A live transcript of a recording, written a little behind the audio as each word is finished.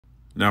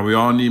Now, we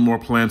all need more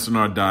plants in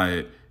our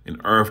diet,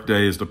 and Earth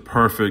Day is the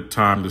perfect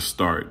time to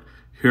start.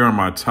 Here are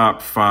my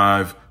top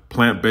 5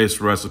 plant-based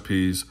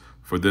recipes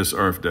for this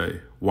Earth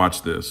Day.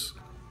 Watch this.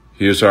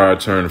 Here's how I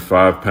turn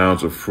 5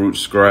 pounds of fruit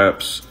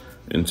scraps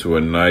into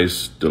a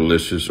nice,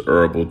 delicious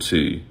herbal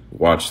tea.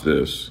 Watch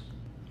this.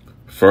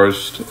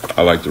 First,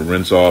 I like to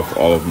rinse off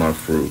all of my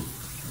fruit.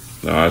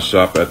 Now, I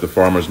shop at the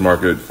farmer's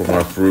market for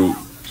my fruit,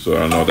 so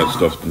I know that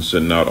stuff's been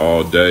sitting out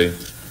all day.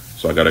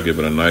 So I gotta give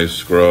it a nice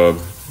scrub,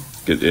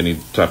 get any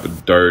type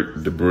of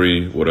dirt,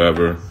 debris,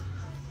 whatever,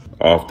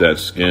 off that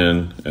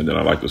skin, and then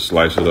I like to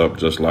slice it up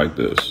just like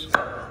this.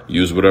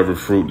 Use whatever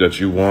fruit that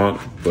you want,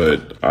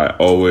 but I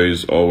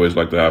always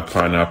like to have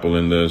pineapple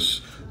in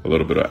this, a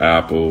little bit of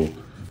apple,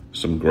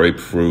 some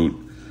grapefruit,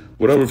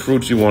 whatever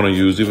fruits you want to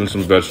use, even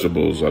some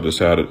vegetables. I just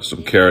had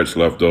some carrots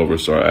left over,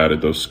 so I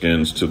added those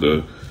skins to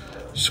the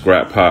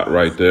scrap pot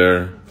right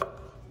there.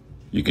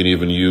 You can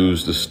even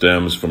use the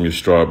stems from your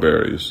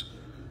strawberries.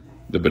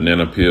 The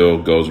banana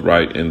peel goes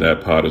right in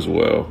that pot as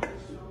well.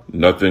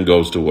 Nothing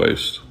goes to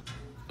waste.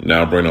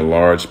 Now bring a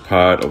large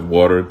pot of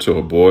water to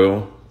a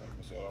boil.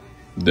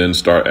 Then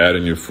start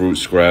adding your fruit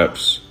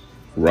scraps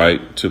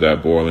right to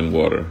that boiling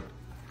water.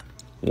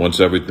 Once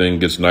everything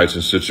gets nice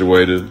and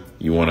situated,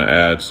 you want to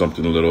add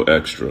something a little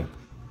extra.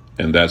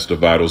 And that's the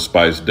Vital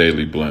Spice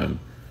Daily Blend,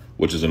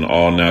 which is an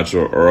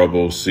all-natural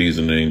herbal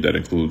seasoning that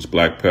includes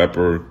black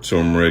pepper,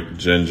 turmeric,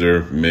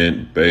 ginger,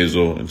 mint,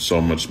 basil, and so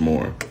much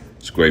more.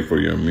 It's great for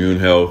your immune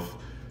health,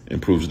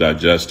 improves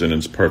digestion, and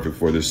it's perfect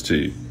for this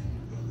tea.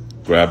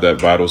 Grab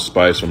that Vital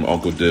Spice from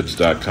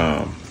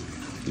unforgettable.com.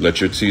 Let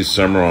your tea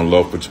simmer on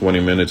low for 20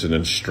 minutes and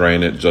then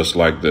strain it just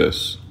like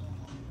this.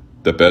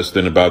 The best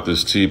thing about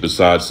this tea,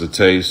 besides the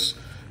taste,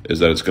 is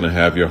that it's going to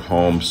have your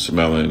home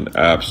smelling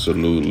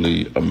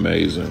absolutely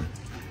amazing.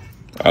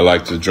 I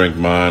like to drink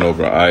mine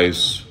over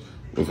ice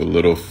with a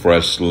little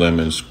fresh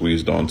lemon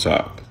squeezed on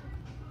top.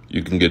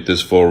 You can get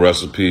this full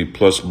recipe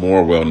plus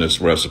more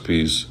wellness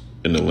recipes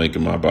in the link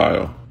in my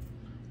bio.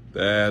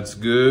 That's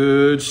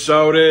good,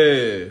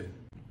 shorty.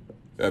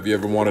 Have you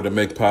ever wanted to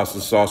make pasta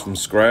sauce from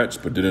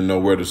scratch but didn't know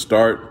where to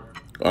start?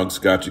 Unc's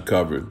got you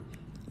covered.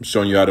 I'm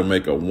showing you how to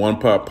make a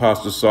 1-pot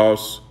pasta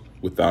sauce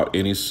without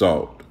any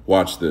salt.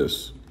 Watch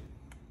this.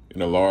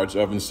 In a large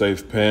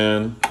oven-safe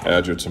pan,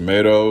 add your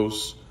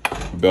tomatoes,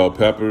 bell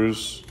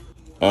peppers,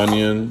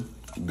 onion,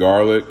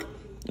 garlic,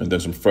 and then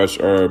some fresh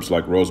herbs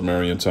like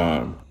rosemary and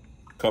thyme.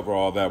 Cover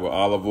all that with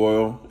olive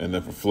oil, and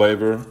then for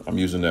flavor, I'm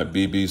using that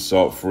BB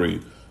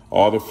salt-free.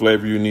 All the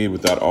flavor you need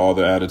without all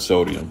the added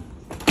sodium.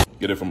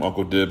 Get it from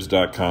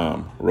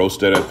unforgettable.com.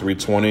 Roast it at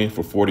 320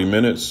 for 40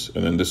 minutes,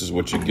 and then this is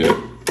what you get.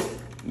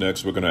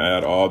 Next, we're gonna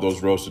add all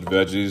those roasted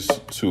veggies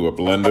to a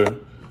blender.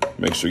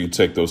 Make sure you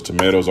take those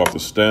tomatoes off the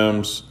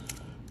stems.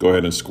 Go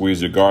ahead and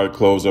squeeze your garlic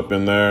cloves up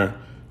in there,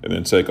 and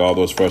then take all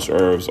those fresh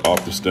herbs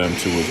off the stem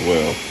too as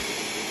well.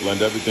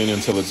 Blend everything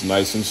until it's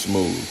nice and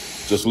smooth.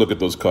 Just look at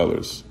those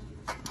colors.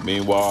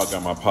 Meanwhile, I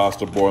got my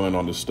pasta boiling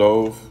on the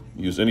stove.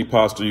 Use any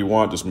pasta you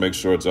want, just make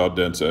sure it's al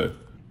dente.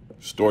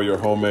 Store your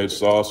homemade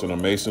sauce in a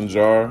mason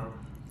jar,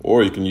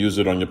 or you can use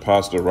it on your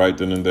pasta right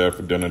then and there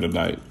for dinner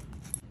tonight.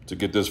 To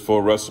get this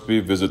full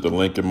recipe, visit the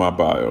link in my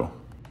bio.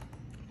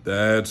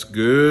 That's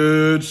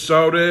good,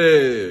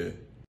 shorty.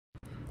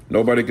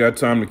 Nobody got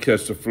time to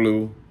catch the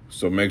flu,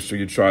 so make sure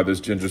you try this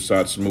ginger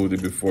shot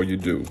smoothie before you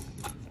do.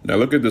 Now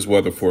look at this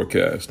weather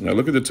forecast. Now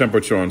look at the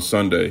temperature on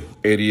Sunday,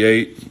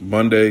 88,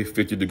 Monday,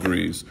 50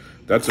 degrees.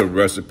 That's a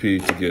recipe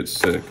to get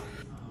sick.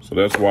 So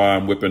that's why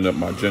I'm whipping up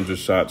my ginger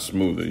shot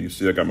smoothie. You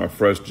see I got my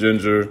fresh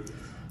ginger,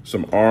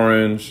 some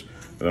orange,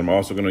 and I'm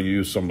also gonna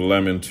use some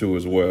lemon too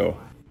as well.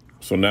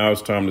 So now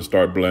it's time to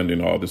start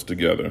blending all this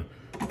together.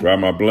 Grab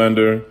my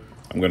blender,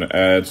 I'm gonna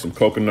add some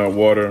coconut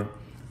water,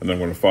 and then I'm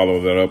gonna follow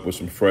that up with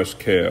some fresh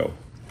kale.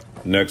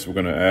 Next, we're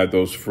gonna add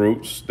those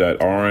fruits,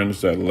 that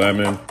orange, that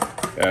lemon,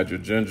 add your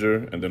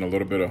ginger, and then a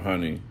little bit of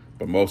honey.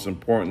 But most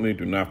importantly,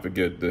 do not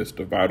forget this,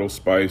 the Vital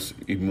Spice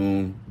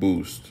Immune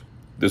Boost.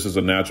 This is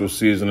a natural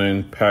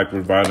seasoning packed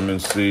with vitamin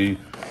C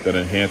that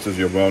enhances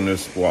your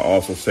wellness while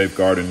also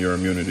safeguarding your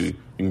immunity.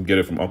 You can get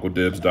it from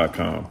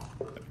unforgettable.com.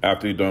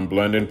 After you're done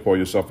blending, pour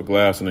yourself a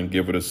glass and then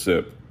give it a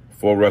sip.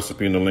 Full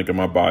recipe in the link in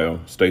my bio.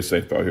 Stay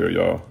safe out here,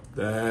 y'all.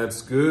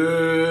 That's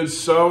good,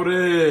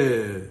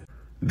 shorty.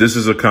 This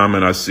is a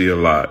comment I see a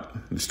lot.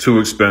 It's too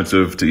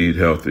expensive to eat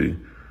healthy.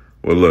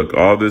 Well, look,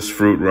 all this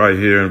fruit right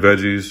here and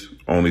veggies,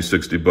 only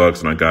 60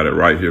 bucks, and I got it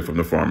right here from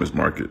the farmer's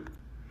market.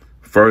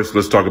 First,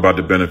 let's talk about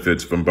the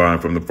benefits from buying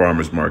from the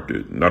farmer's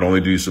market. Not only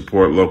do you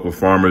support local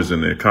farmers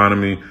and the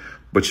economy,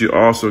 but you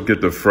also get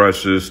the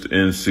freshest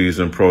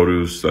in-season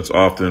produce that's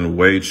often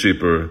way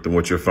cheaper than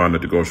what you'll find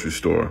at the grocery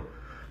store.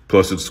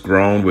 Plus, it's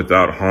grown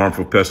without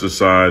harmful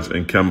pesticides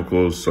and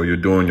chemicals, so you're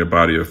doing your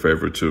body a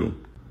favor too.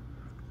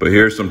 But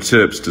here's some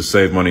tips to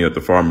save money at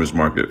the farmer's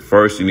market.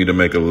 First, you need to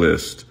make a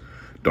list.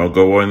 Don't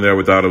go in there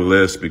without a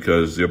list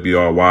because you'll be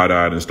all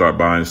wide-eyed and start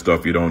buying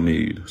stuff you don't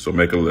need. So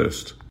make a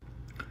list.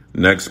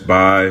 Next,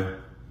 buy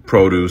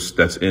produce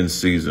that's in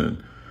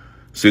season.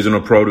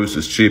 Seasonal produce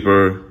is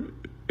cheaper.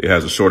 It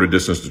has a shorter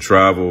distance to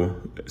travel,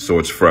 so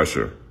it's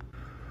fresher.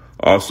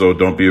 Also,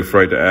 don't be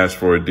afraid to ask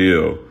for a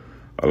deal.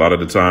 A lot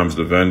of the times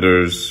the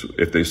vendors,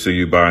 if they see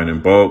you buying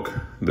in bulk,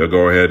 they'll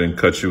go ahead and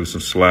cut you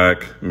some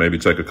slack, maybe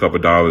take a couple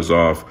dollars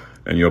off,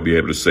 and you'll be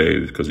able to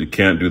save, because you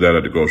can't do that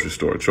at the grocery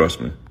store,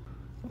 trust me.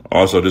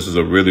 Also, this is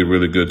a really,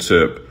 really good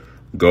tip.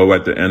 Go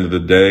at the end of the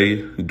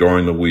day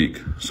during the week.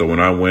 So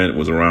when I went, it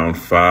was around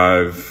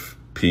 5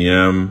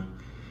 p.m.,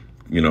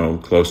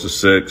 close to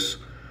 6.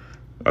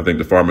 I think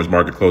the farmer's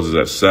market closes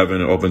at 7,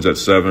 it opens at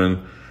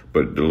 7.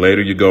 But the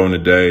later you go in the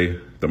day,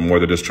 the more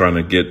they're just trying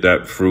to get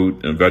that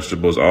fruit and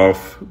vegetables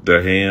off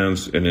their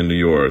hands and into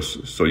yours,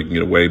 so you can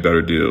get way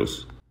better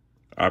deals.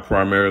 I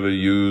primarily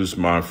use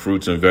my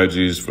fruits and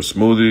veggies for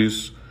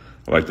smoothies.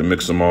 I like to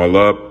mix them all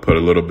up, put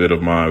a little bit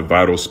of my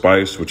vital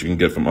spice, which you can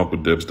get from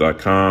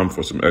UncleDibbz.com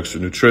for some extra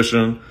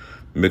nutrition,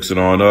 mix it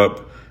on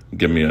up,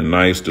 give me a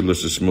nice,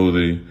 delicious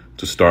smoothie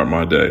to start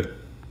my day.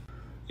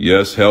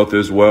 Yes, health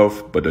is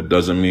wealth, but that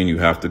doesn't mean you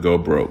have to go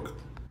broke.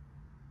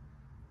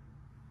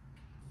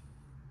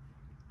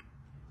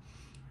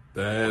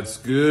 That's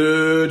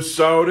good,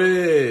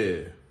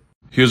 shorty.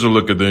 Here's a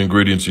look at the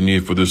ingredients you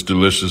need for this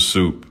delicious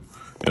soup.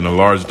 In a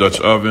large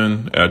Dutch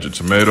oven, add your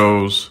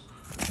tomatoes,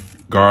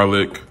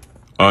 garlic,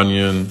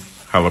 onion,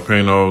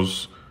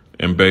 jalapenos,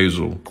 and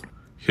basil.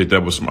 Hit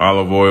that with some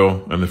olive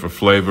oil, and then for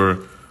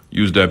flavor,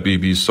 use that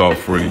BB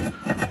salt-free.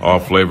 All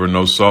flavor,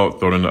 no salt,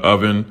 throw it in the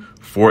oven,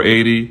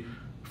 480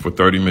 for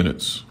 30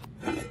 minutes.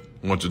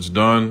 Once it's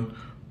done,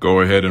 go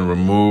ahead and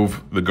remove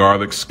the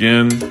garlic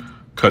skin,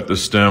 cut the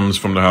stems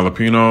from the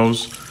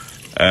jalapenos,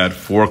 add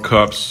 4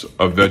 cups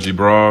of veggie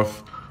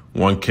broth,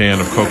 1 can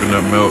of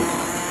coconut milk,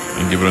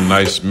 and give it a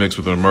nice mix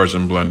with an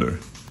immersion blender.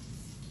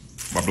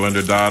 My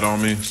blender died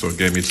on me, so it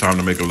gave me time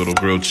to make a little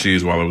grilled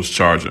cheese while it was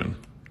charging.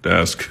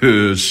 That's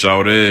good,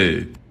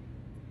 shawty.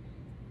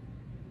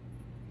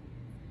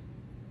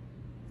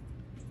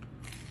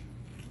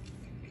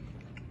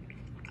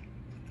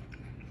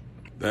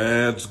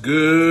 That's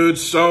good,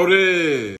 shorty.